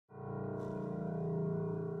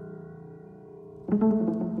Nae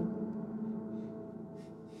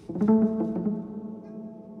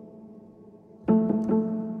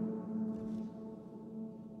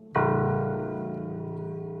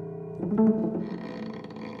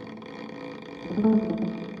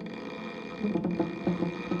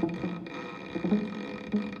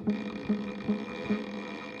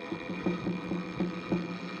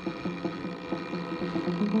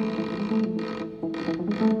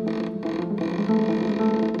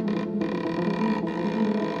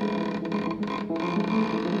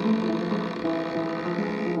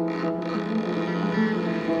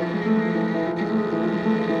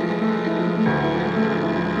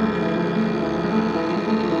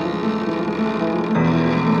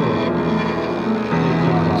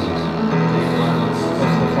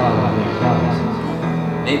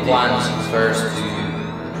Plans refers to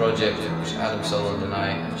the project which Adam Sutherland and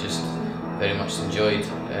I have just very much enjoyed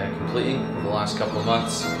completing over the last couple of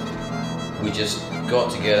months. We just got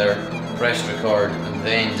together, pressed record, and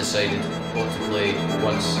then decided what to play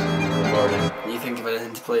once we were recording. What do you think of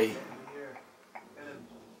anything to play?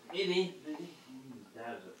 Maybe.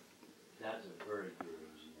 Dad's a very good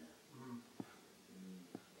engineer.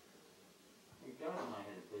 Dad and I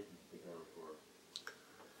had a business together for.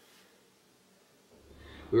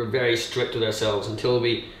 We were very strict with ourselves until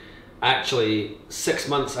we actually, 6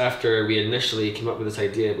 months after we initially came up with this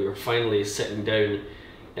idea, we were finally sitting down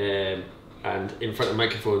and in front of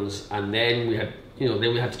microphones, and then we had, then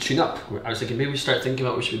we had to tune up. I was thinking maybe we start thinking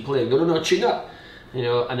about what we should be playing. No, tune up,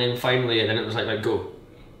 and then finally, and then it was like, right, go,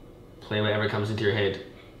 play whatever comes into your head,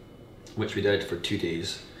 which we did for 2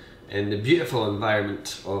 days in the beautiful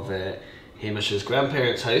environment of Hamish's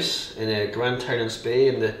grandparents' house in Grand Turnham's Bay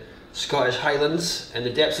in the Scottish Highlands in the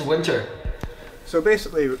depths of winter. So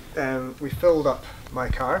basically, we filled up my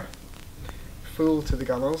car, full to the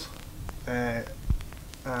gunnels, and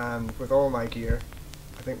with all my gear.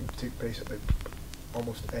 I think we took basically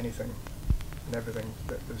almost anything and everything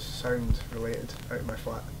that was sound related out of my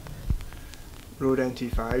flat. Rode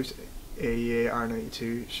NT5s, AEA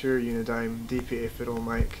R92, Shure Unidime, DPA fiddle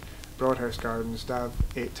mic, Broadhurst Gardens, DAV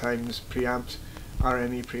 8 times, preamps,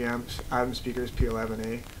 RME preamps, Adam speakers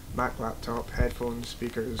P11A, Mac laptop, headphones,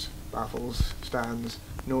 speakers, baffles, stands,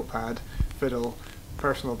 notepad, fiddle,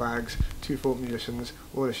 personal bags, 2 folk musicians,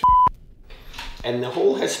 load of shit. In the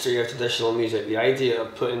whole history of traditional music, the idea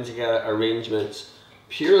of putting together arrangements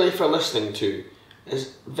purely for listening to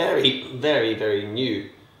is very, very, very new.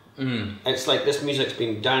 It's like this music's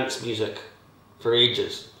been dance music for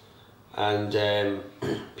ages, and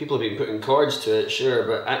people have been putting chords to it, sure,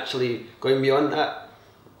 but actually going beyond that,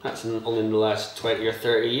 that's only in the last 20 or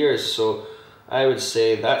 30 years. So I would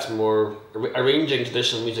say that's more, arranging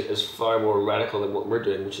traditional music is far more radical than what we're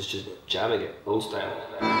doing, which is just jamming it, old style.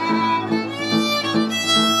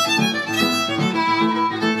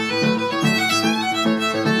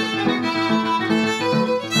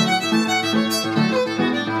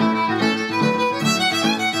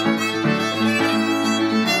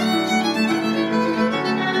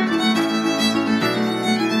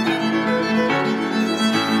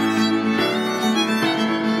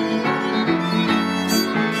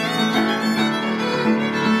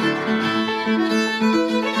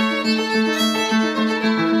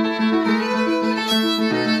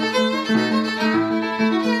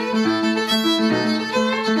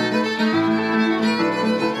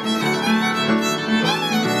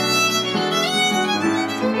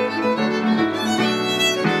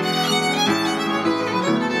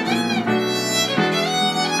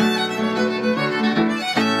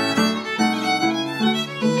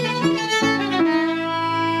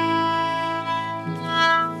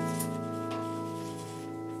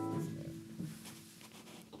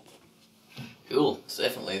 Cool, it's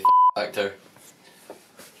definitely a factor.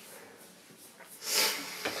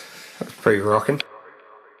 Pretty rocking.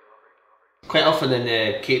 Quite often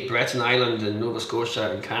in Cape Breton Island in Nova Scotia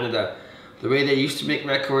and Canada, the way they used to make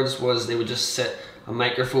records was they would just sit a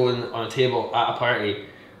microphone on a table at a party,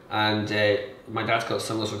 and my dad's got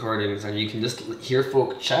some of those recordings, and you can just hear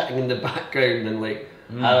folk chatting in the background and like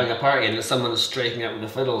having a party, and there's someone striking out with a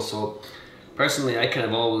fiddle. So personally, I kind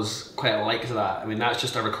of always quite liked that. I mean, that's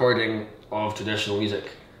just a recording of traditional music,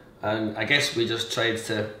 and I guess we just tried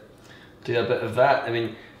to do a bit of that. I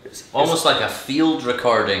mean, it's Almost like a field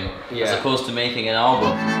recording, as opposed to making an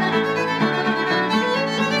album.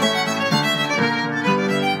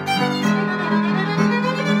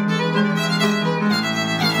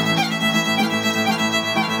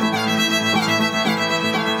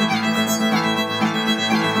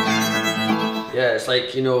 Yeah, it's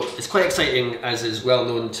like, it's quite exciting, as is well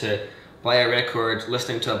known to buy a record,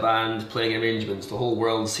 listening to a band, playing arrangements. The whole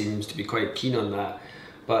world seems to be quite keen on that.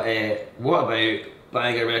 But what about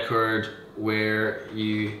buying a record or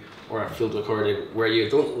a field recording, where you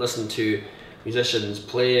don't listen to musicians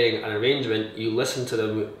playing an arrangement, you listen to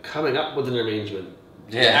them coming up with an arrangement.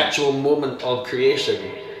 Yeah. The actual moment of creation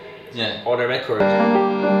on a record.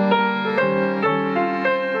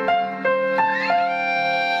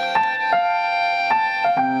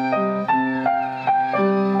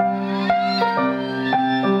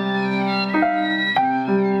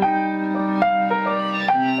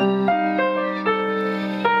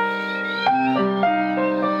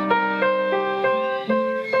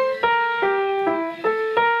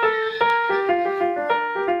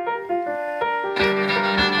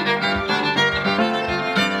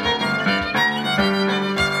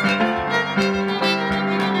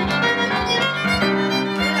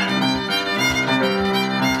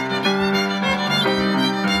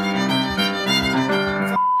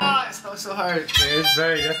 So hard. It is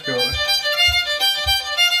very difficult.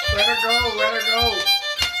 Let her go, let her go.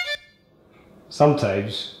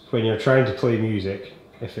 Sometimes when you're trying to play music,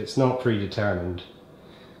 if it's not predetermined,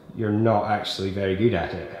 you're not actually very good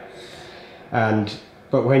at it.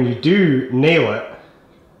 But when you do nail it,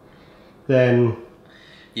 then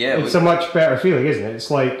it's a much better feeling, isn't it?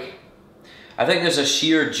 It's like, I think there's a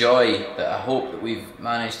sheer joy that I hope that we've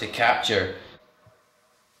managed to capture.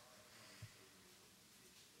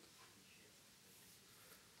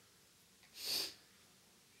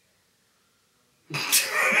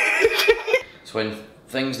 It's when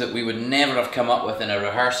things that we would never have come up with in a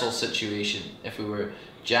rehearsal situation if we were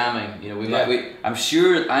jamming, you know, I'm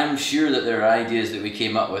sure that there are ideas that we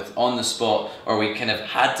came up with on the spot, or we kind of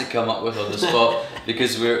had to come up with on the spot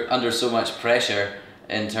because we're under so much pressure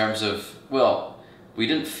in terms of, well, we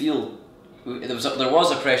didn't feel, there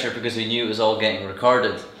was a pressure because we knew it was all getting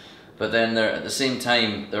recorded, but then at the same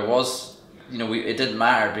time there was, you know, it didn't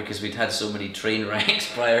matter because we'd had so many train wrecks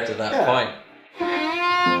prior to that point.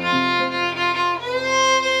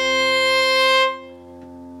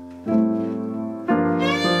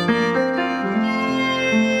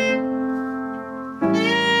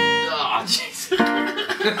 Oh, jeez.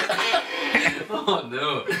 Oh,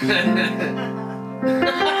 no.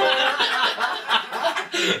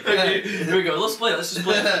 Okay, here we go. Let's play it. Let's just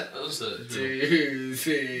play it. Let's do it. 2,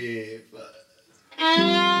 3, 4.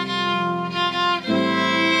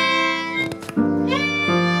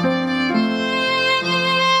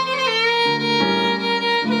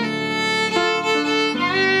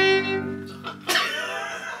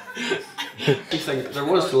 There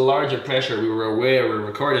was the larger pressure. We were aware we were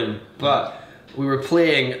recording, but we were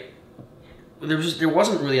playing. There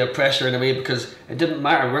wasn't really a pressure in a way because it didn't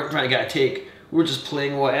matter. We weren't trying to get a take. We were just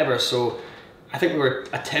playing whatever. So I think we were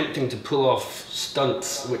attempting to pull off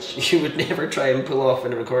stunts, which you would never try and pull off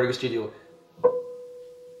in a recording studio.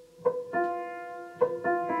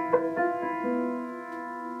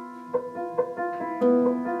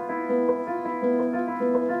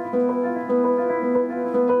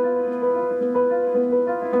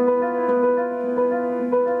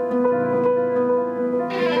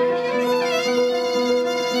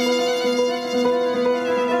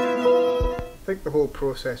 I think the whole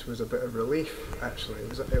process was a bit of relief, actually.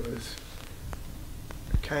 It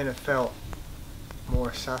kind of felt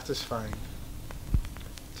more satisfying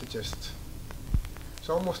to just, it's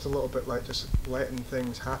almost a little bit like just letting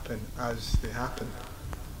things happen as they happen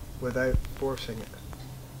without forcing it.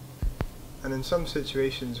 And in some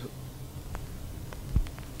situations,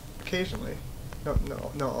 occasionally,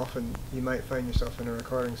 not often, you might find yourself in a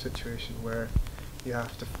recording situation where you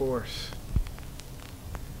have to force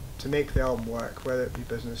to make the album work, whether it be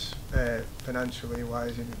business, financially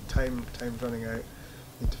wise, and time's running out, you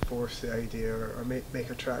need to force the idea or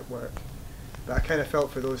make a track work. But I kind of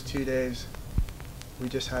felt for those 2 days, we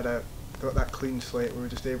just had that clean slate. We were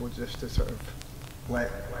just able to sort of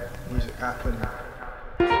let music happen.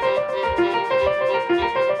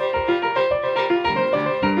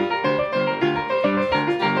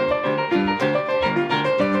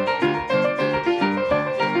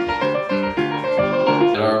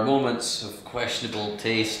 Of questionable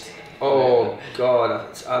taste. Oh God!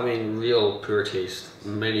 I mean, real poor taste.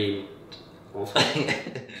 Many. Awful.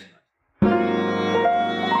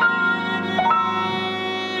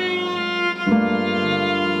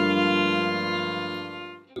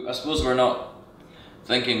 I suppose we're not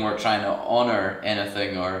thinking we're trying to honour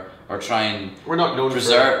anything or try and We're not known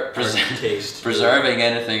preserve for taste. preserving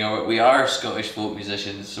anything. Or we are Scottish folk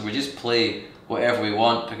musicians, so we just play whatever we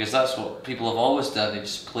want because that's what people have always done. They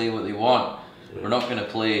just play what they want. We're not going to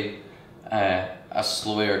play a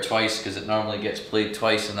slow air twice because it normally gets played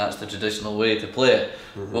twice and that's the traditional way to play it.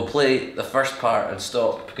 We'll play the first part and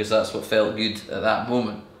stop because that's what felt good at that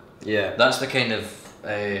moment. Yeah. That's the kind of,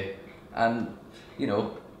 and you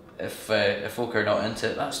know, if folk are not into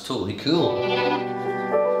it, that's totally cool.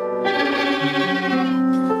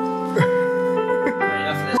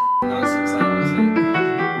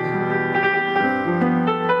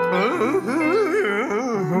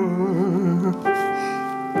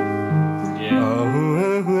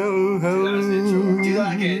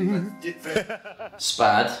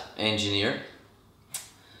 Spad, engineer.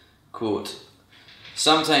 Quote,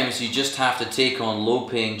 sometimes you just have to take on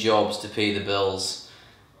low-paying jobs to pay the bills.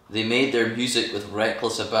 They made their music with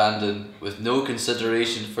reckless abandon, with no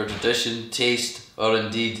consideration for tradition, taste, or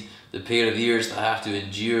indeed the pair of ears that have to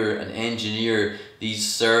endure and engineer these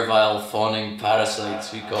servile, fawning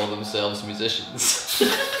parasites who call themselves musicians.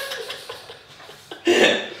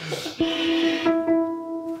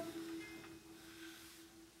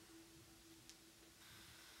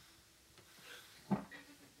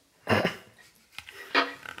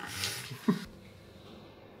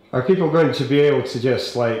 Are people going to be able to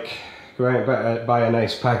just like go out and buy a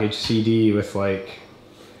nice packaged CD with like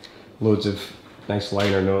loads of nice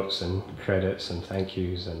liner notes and credits and thank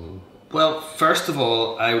yous and... Well, first of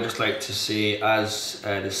all, I would just like to say, as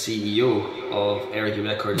the CEO of Ergy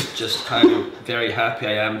Records, just how very happy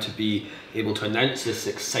I am to be able to announce this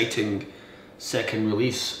exciting second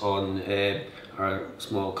release on our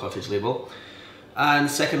small cottage label.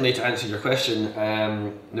 And secondly, to answer your question,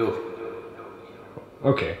 no.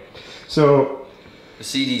 Okay, so... The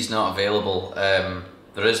CD's not available.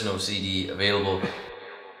 There is no CD available.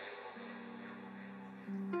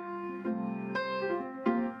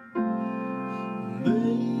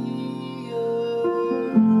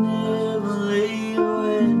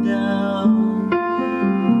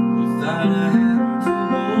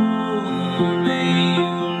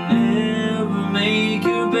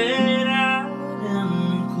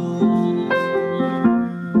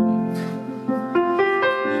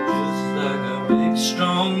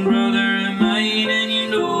 Strong brother in mine, and you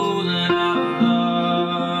know that I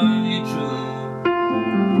love you true.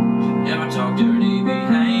 Never talk dirty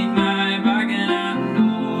behind my back, and I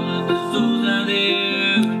know that there's those out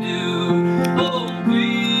there who do. Oh,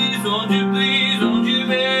 please, won't you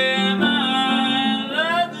bear in mind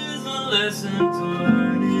that there's a lesson to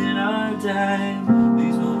learn in our time.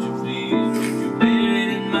 Please, won't you bear it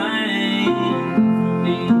in mind for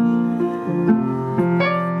me.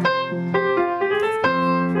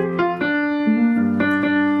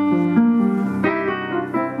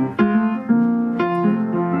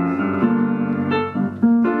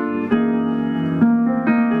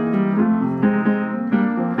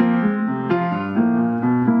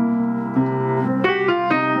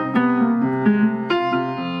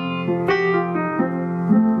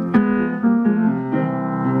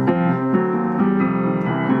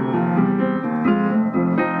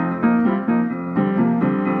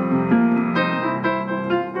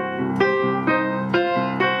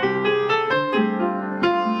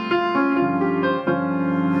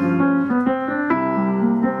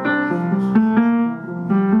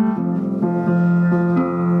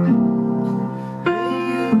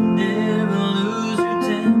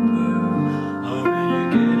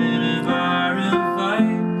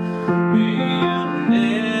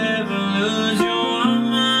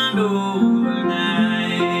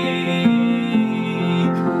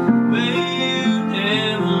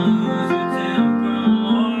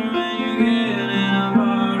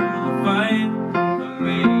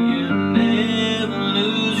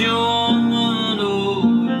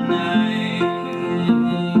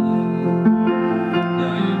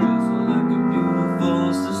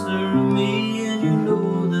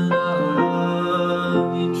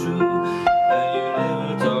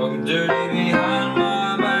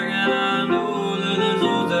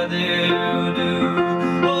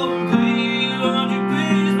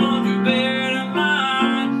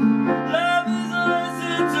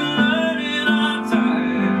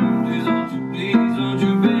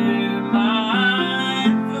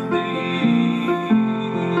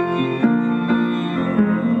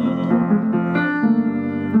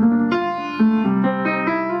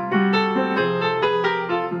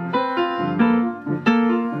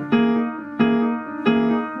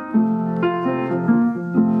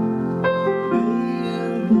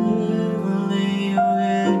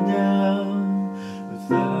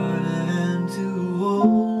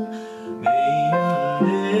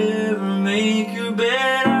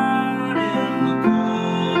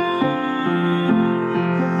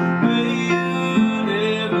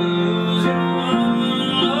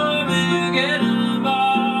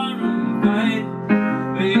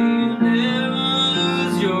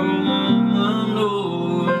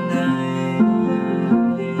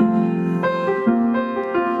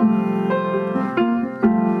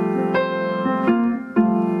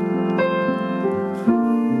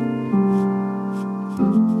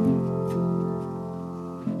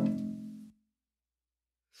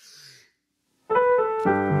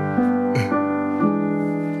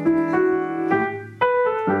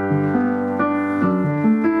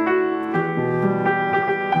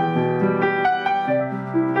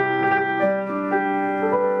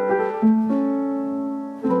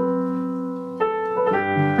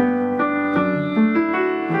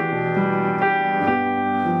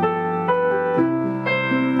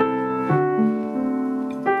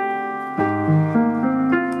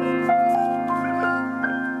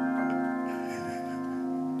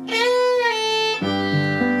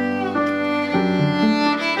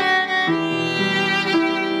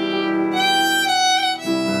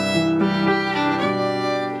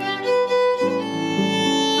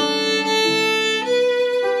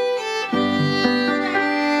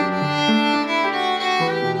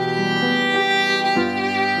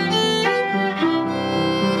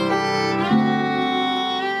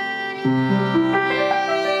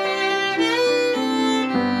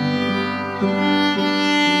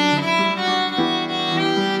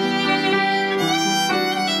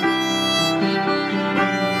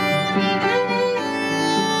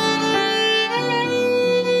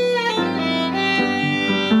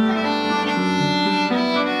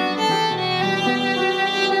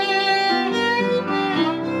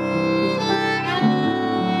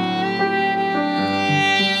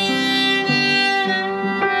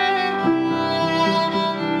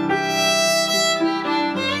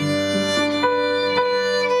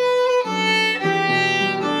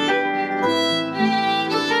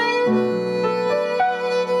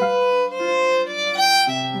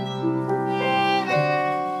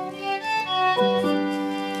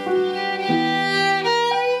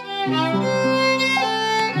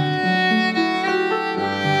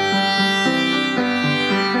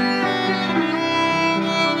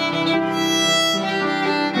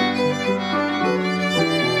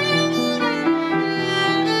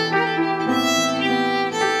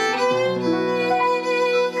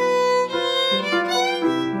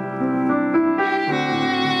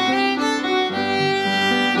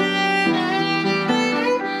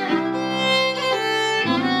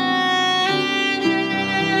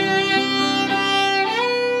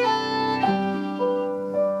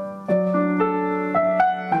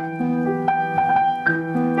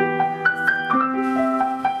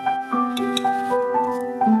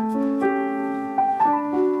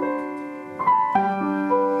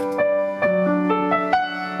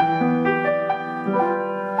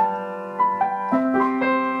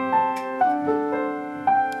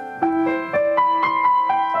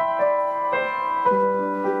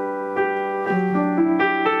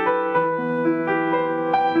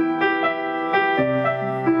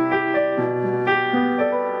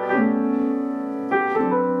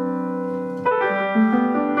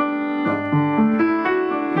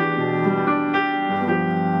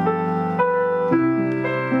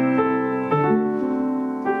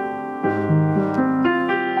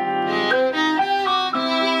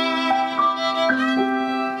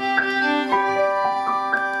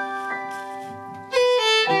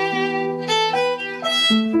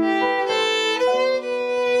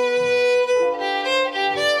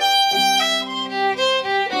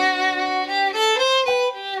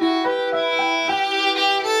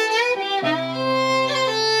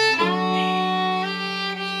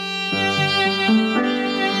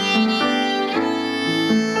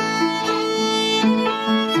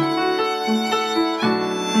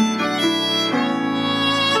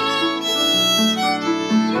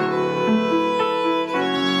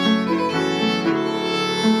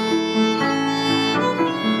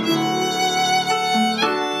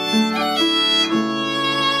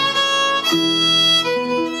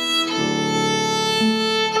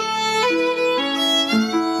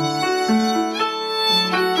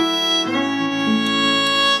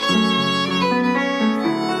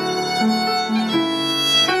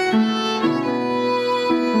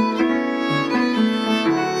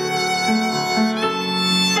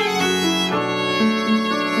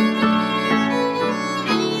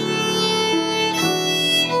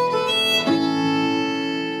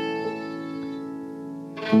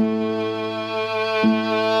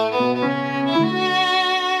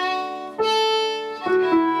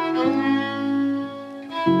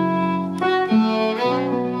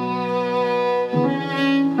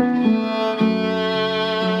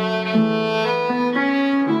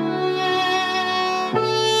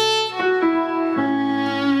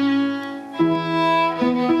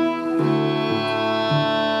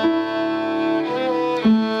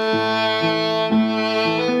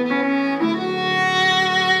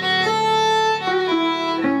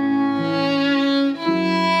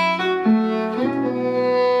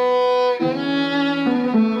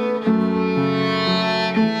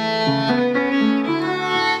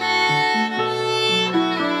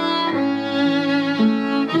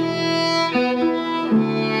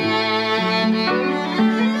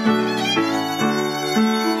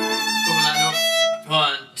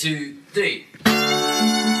 2, 3.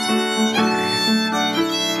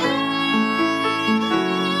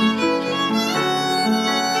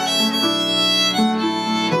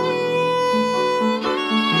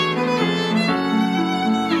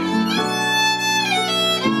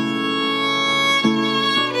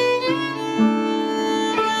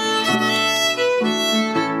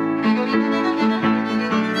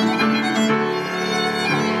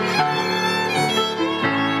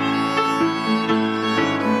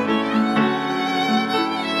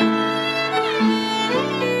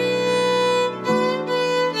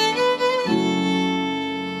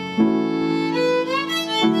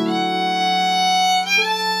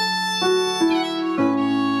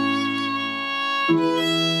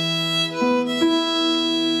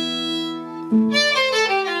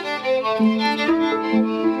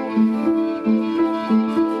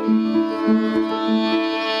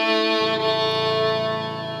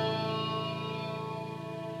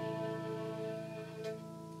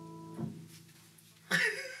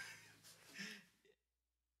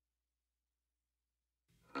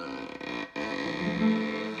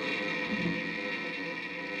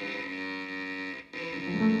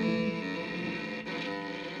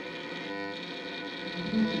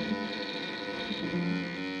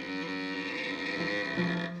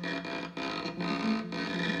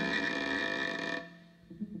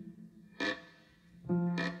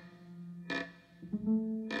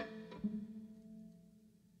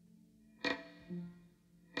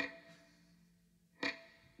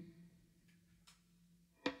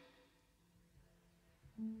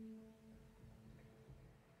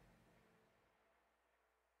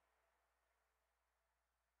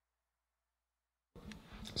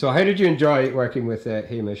 So how did you enjoy working with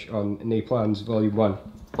Hamish on Nae Plans Volume 1?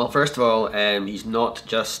 Well, first of all, he's not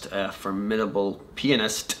just a formidable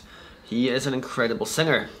pianist, he is an incredible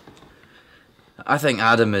singer. I think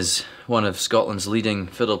Adam is one of Scotland's leading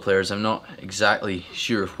fiddle players. I'm not exactly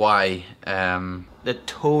sure why. The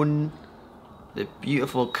tone, the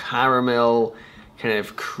beautiful caramel, kind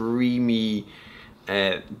of creamy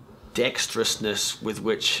dexterousness with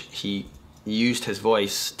which he used his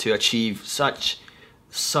voice to achieve such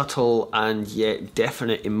subtle and yet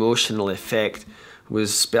definite emotional effect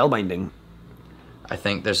was spellbinding. I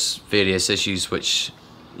think there's various issues which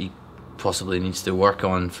he possibly needs to work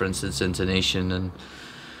on, for instance intonation and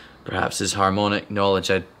perhaps his harmonic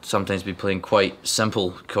knowledge. I'd sometimes be playing quite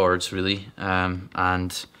simple chords really,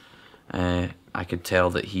 and I could tell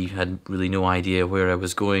that he had really no idea where I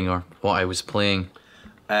was going or what I was playing.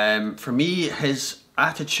 For me, his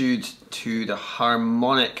attitude to the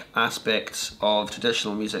harmonic aspects of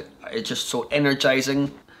traditional music is just so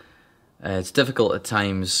energizing. It's difficult at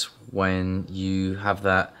times when you have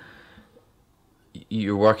that,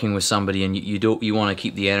 you're working with somebody and you want to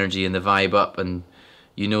keep the energy and the vibe up, and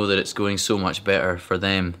you know that it's going so much better for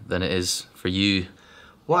them than it is for you.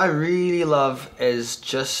 What I really love is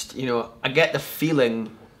just, you know, I get the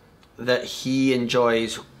feeling that he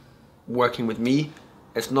enjoys working with me.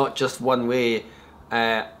 It's not just one way.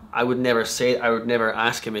 I would never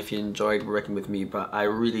ask him if he enjoyed working with me, but I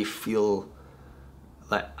really feel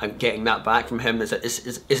like I'm getting that back from him, is that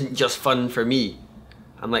this isn't just fun for me.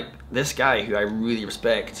 I'm like, this guy who I really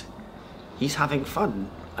respect, he's having fun.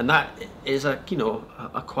 And that is a, you know,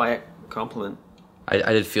 a quiet compliment.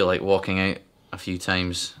 I did feel like walking out a few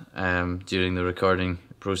times during the recording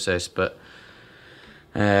process, but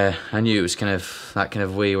I knew it was kind of that kind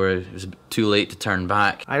of way where it was too late to turn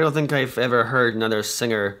back. I don't think I've ever heard another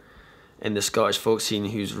singer in the Scottish folk scene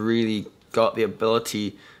who's really got the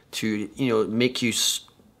ability to, you know, make you,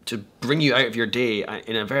 to bring you out of your day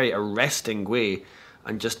in a very arresting way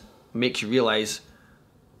and just make you realise,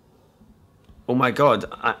 oh my God,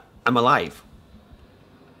 I'm alive.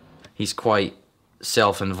 He's quite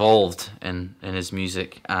self-involved in his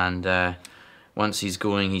music, and once he's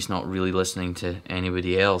going, he's not really listening to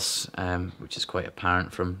anybody else, which is quite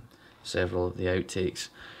apparent from several of the outtakes.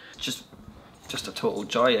 Just a total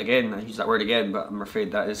joy. Again, I use that word again, but I'm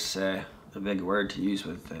afraid that is a big word to use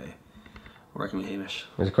with working with Hamish.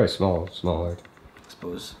 It's quite small word. I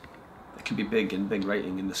suppose it could be big in big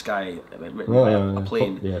writing in the sky, written Oh, by yeah, a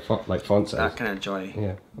plane. Like font size. That kind of joy.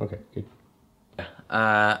 Yeah, okay, good.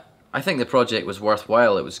 I think the project was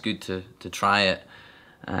worthwhile. It was good to try it,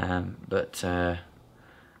 but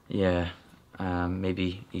yeah,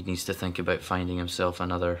 maybe he needs to think about finding himself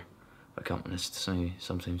another accompanist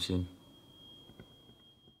sometime soon.